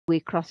We're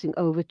crossing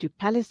over to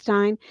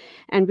Palestine,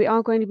 and we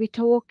are going to be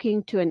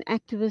talking to an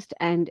activist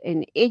and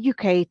an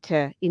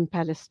educator in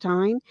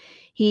Palestine.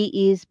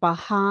 He is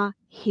Baha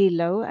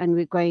Hilo, and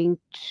we're going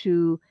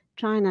to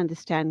try and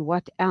understand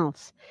what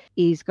else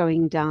is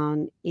going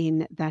down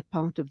in that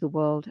part of the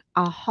world.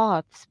 Our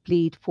hearts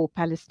bleed for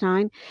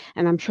Palestine,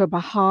 and I'm sure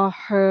Baha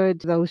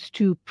heard those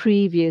two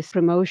previous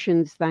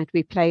promotions that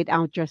we played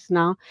out just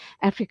now.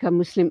 Africa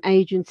Muslim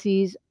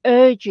agencies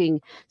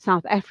urging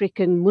South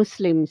African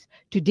Muslims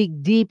to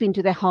dig deep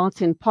into their hearts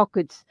and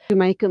pockets to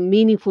make a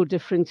meaningful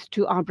difference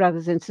to our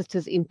brothers and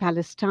sisters in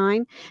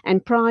Palestine.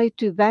 And prior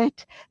to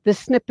that, the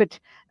snippet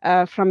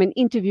from an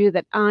interview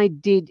that I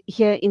did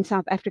here in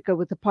South Africa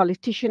with a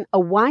politician, a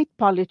white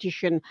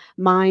politician,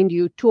 mind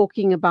you,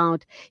 talking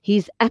about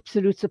his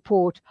absolute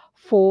support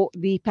for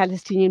the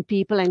Palestinian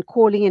people and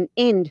calling an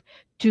end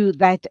to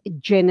that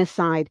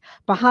genocide.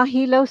 Baha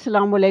Hilo,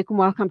 Salaam Alaikum,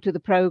 welcome to the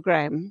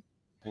program.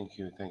 Thank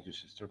you,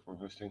 sister, for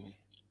hosting me.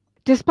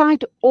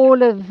 Despite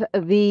all of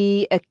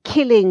the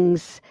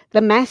killings,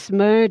 the mass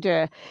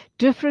murder,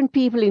 different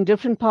people in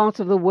different parts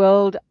of the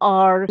world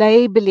are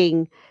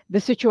labeling the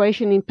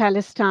situation in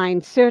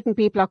Palestine. Certain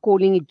people are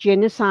calling it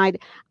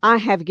genocide. I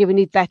have given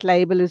it that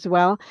label as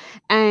well.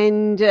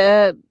 And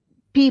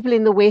people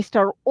in the West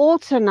are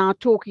also now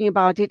talking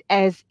about it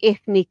as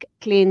ethnic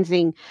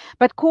cleansing.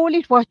 But call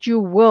it what you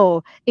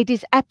will, it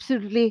is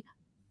absolutely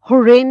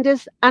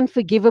horrendous,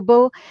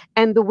 unforgivable,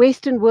 and the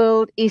Western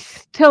world is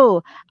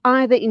still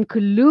either in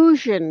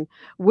collusion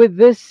with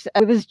this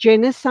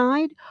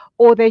genocide,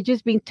 or they're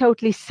just being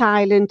totally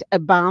silent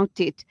about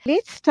it.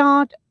 Let's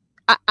start.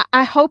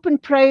 I hope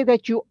and pray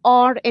that you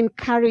are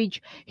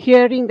encouraged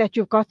hearing that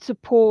you've got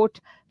support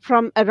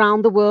from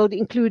around the world,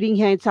 including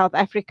here in South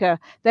Africa,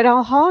 that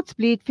our hearts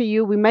bleed for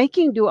you. We're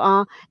making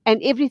dua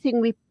and everything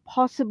we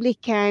possibly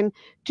can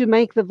to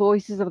make the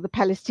voices of the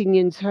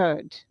Palestinians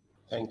heard.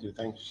 Thank you,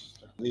 sister.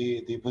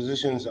 The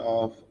positions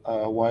of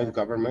white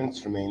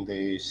governments remain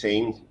the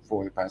same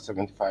for the past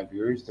 75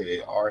 years. They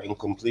are in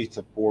complete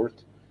support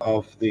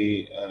of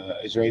the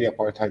Israeli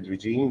apartheid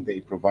regime.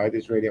 They provide the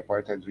Israeli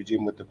apartheid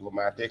regime with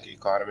diplomatic,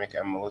 economic,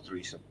 and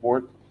military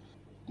support.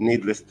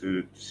 Needless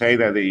to say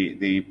that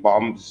the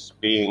bombs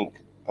being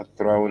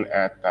thrown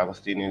at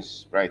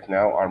Palestinians right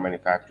now are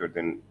manufactured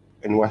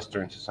in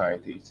Western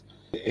societies.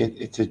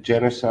 It's a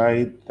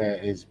genocide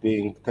that is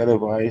being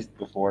televised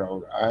before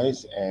our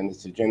eyes, and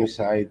it's a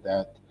genocide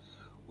that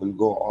will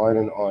go on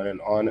and on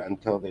and on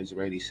until the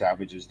Israeli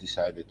savages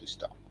decided to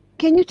stop.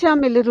 Can you tell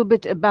me a little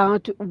bit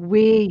about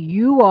where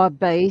you are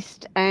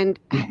based and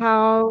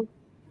how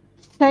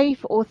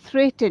safe or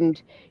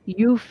threatened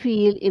you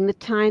feel in the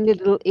tiny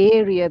little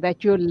area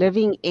that you're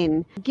living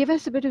in? Give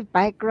us a bit of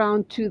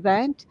background to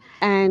that.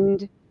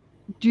 And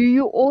do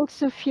you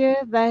also fear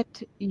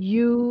that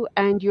you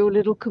and your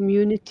little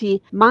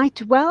community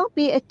might well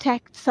be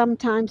attacked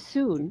sometime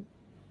soon?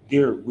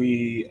 Dear,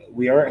 we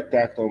are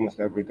attacked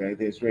almost every day.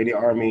 The Israeli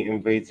army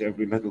invades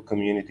every little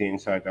community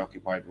inside the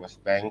occupied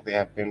West Bank. They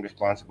have been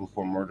responsible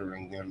for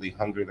murdering nearly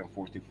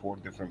 144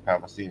 different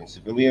Palestinian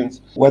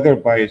civilians, whether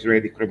by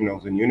Israeli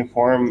criminals in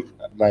uniform,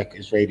 like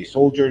Israeli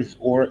soldiers,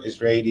 or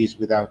Israelis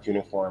without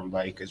uniform,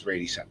 like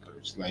Israeli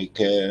settlers.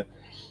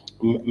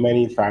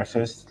 Many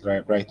fascists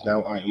right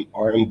now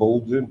are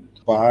emboldened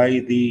by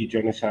the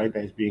genocide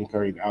that is being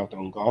carried out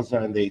on Gaza,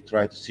 and they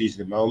try to seize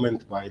the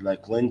moment by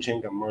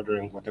lynching and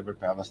murdering whatever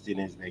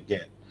Palestinians they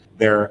get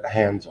their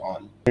hands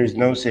on. There's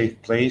no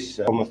safe place.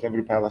 Almost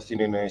every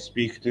Palestinian I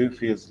speak to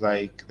feels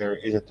like there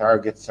is a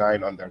target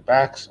sign on their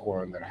backs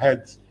or on their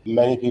heads.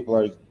 Many people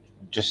are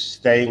just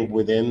staying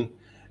within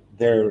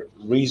their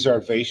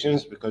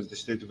reservations because the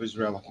State of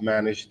Israel have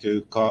managed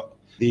to cut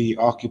the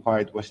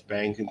occupied West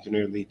Bank into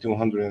nearly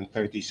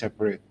 230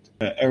 separate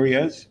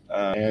areas,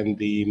 and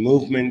the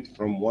movement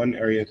from one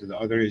area to the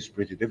other is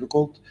pretty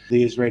difficult.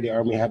 The Israeli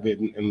army have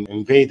been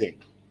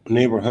invading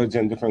neighborhoods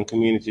and different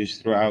communities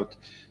throughout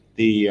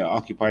the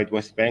occupied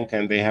West Bank,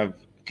 and they have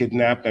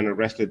kidnapped and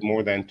arrested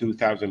more than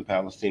 2,000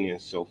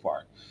 Palestinians so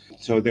far.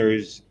 So there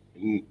is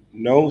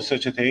no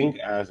such a thing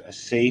as a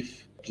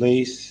safe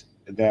place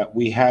that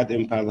we had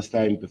in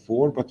Palestine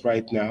before, but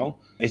right now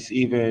it's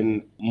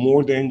even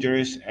more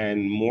dangerous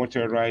and more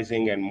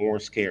terrorizing and more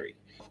scary.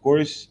 Of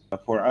course,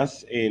 for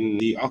us in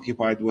the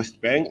occupied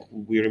West Bank,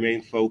 we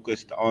remain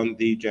focused on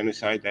the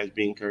genocide that's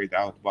being carried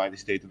out by the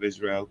State of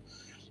Israel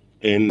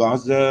in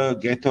Gaza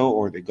ghetto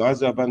or the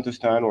Gaza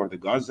Bantustan or the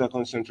Gaza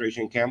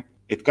concentration camp.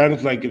 It kind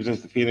of gives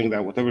us the feeling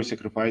that whatever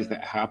sacrifice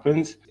that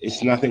happens,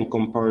 it's nothing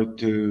compared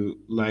to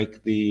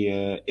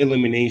the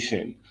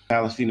elimination of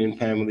Palestinian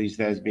families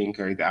that is being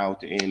carried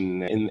out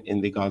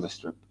in the Gaza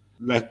Strip.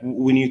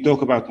 When you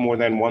talk about more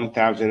than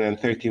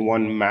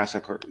 1,031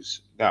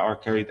 massacres that are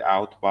carried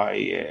out by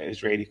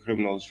Israeli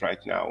criminals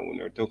right now, when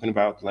you're talking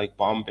about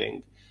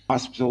bombing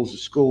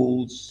hospitals,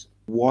 schools,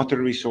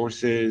 water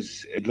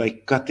resources,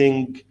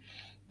 cutting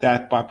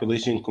that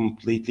population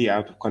completely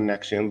out of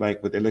connection,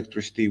 with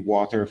electricity,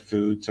 water,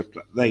 food,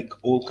 supply,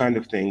 all kind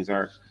of things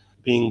are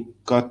being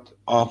cut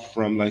off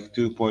from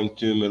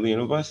 2.2 million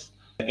of us.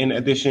 In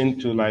addition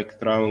to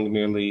throwing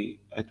nearly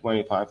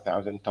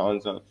 25,000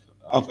 tons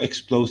of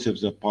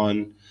explosives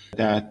upon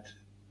that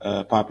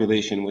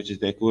population, which is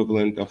the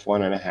equivalent of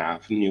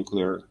 1.5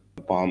 nuclear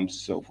bombs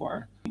so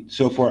far.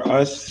 So for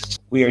us,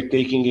 we are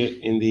taking it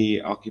in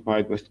the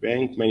occupied West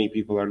Bank. Many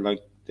people are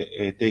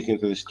taken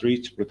to the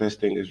streets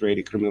protesting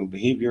Israeli criminal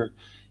behavior,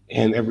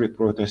 and every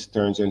protest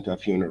turns into a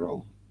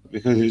funeral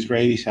because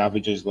Israeli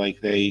savages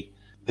they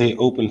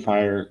open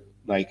fire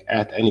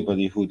at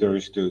anybody who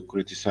dares to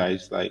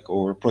criticize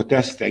or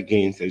protest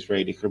against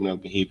Israeli criminal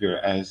behavior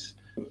as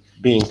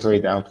being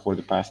carried out for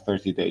the past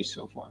 30 days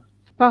so far.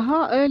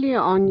 Baha, earlier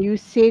on, you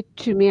said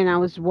to me, and I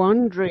was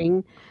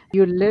wondering,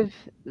 you live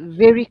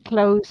very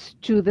close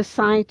to the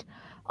site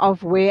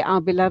of where our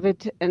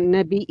beloved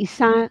Nabi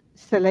Isa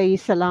alayhi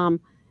salam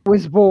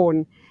was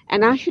born.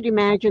 And I should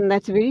imagine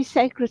that's a very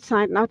sacred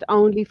site, not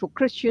only for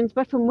Christians,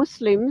 but for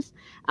Muslims.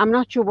 I'm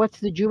not sure what's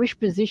the Jewish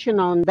position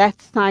on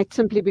that site,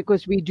 simply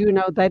because we do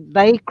know that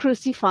they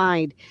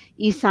crucified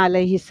Isa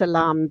alayhi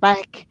salam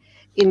back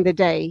in the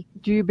day.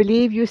 Do you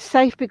believe you're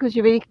safe because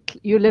you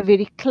live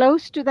very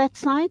close to that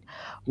site?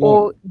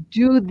 Or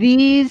do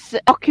these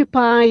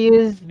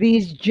occupiers,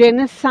 these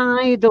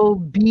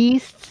genocidal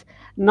beasts,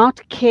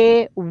 not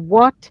care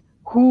what,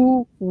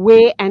 who,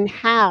 where, and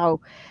how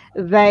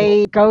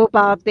they go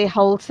about their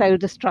wholesale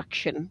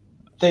destruction?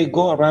 They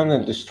go around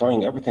and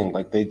destroying everything.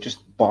 They just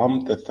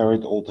bombed the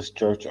third oldest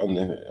church on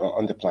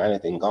the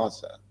planet in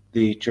Gaza.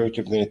 The Church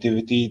of the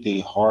Nativity, the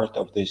heart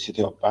of the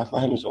city of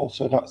Bethlehem, is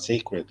also not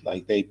sacred.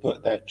 They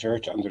put that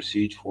church under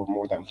siege for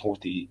more than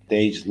 40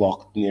 days,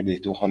 locked nearly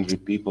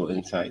 200 people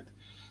inside.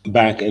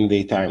 Back in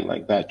the time,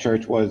 that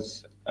church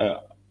was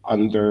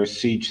under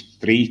siege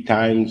 3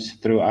 times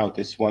throughout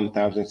its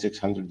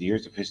 1,600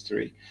 years of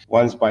history.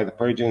 Once by the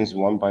Persians,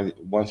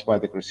 once by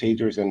the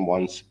Crusaders, and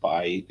once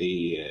by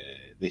the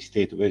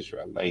state of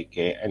Israel.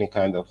 Any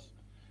kind of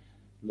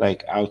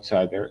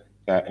outsider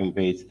that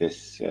invades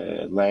this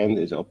land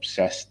is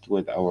obsessed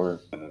with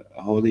our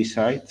holy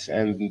sites,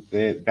 and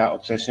that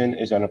obsession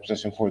is an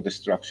obsession for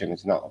destruction.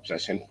 It's not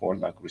obsession for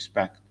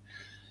respect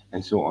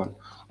and so on.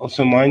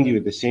 Also, mind you,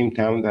 the same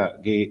town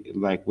that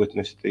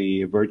witnessed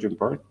the virgin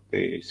birth,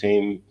 the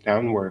same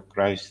town where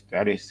Christ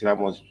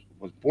was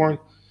born,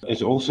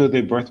 is also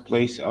the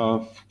birthplace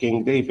of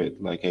King David.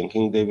 And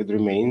King David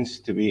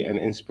remains to be an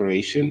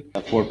inspiration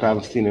for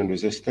Palestinian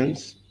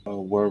resistance,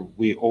 where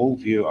we all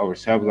view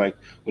ourselves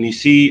when you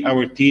see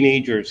our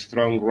teenagers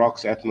throwing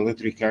rocks at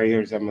military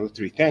carriers and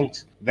military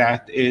tanks,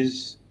 that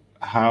is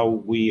how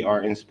we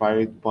are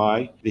inspired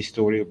by the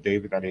story of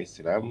David alayhi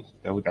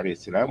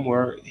salam,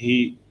 where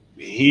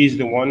he's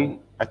the one,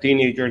 a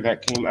teenager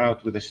that came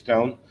out with a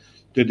stone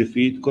to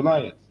defeat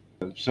Goliath.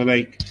 So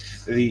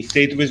the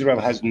state of Israel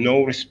has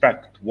no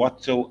respect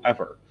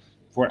whatsoever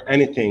for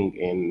anything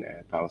in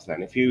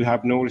Palestine. If you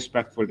have no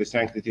respect for the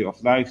sanctity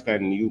of life,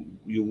 then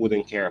you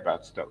wouldn't care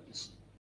about stones.